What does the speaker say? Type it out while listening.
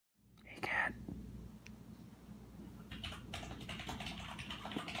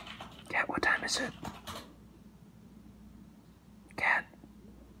time is it? Cat.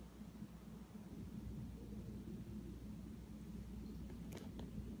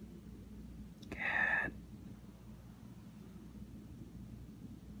 Cat.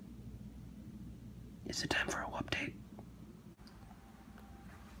 Is it time for a Wupdate?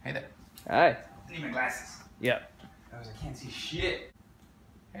 Hey there. Hi. I need my glasses. Yep. I can't see shit.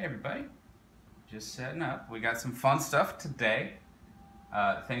 Hey everybody. Just setting up. We got some fun stuff today.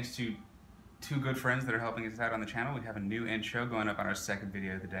 Thanks to two good friends that are helping us out on the channel. We have a new intro going up on our second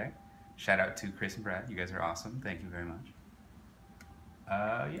video of the day. Shout out to Chris and Brad. You guys are awesome. Thank you very much.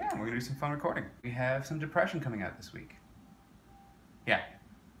 Yeah, we're gonna do some fun recording. We have some depression coming out this week. Yeah,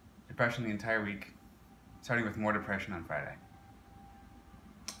 depression the entire week, starting with more depression on Friday.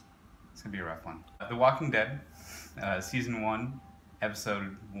 It's gonna be a rough one. The Walking Dead, Season 1,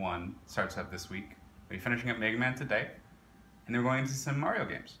 Episode 1 starts up this week. We'll be finishing up Mega Man today, and then we're going into some Mario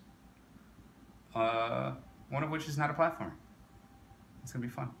games. One of which is not a platformer. It's gonna be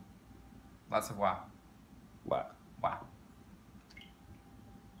fun. Lots of wow. Wow. Wow.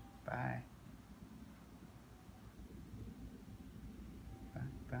 Bye.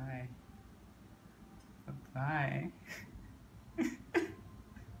 Bye. Bye.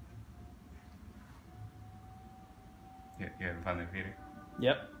 You having fun there, Peter?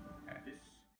 Yep.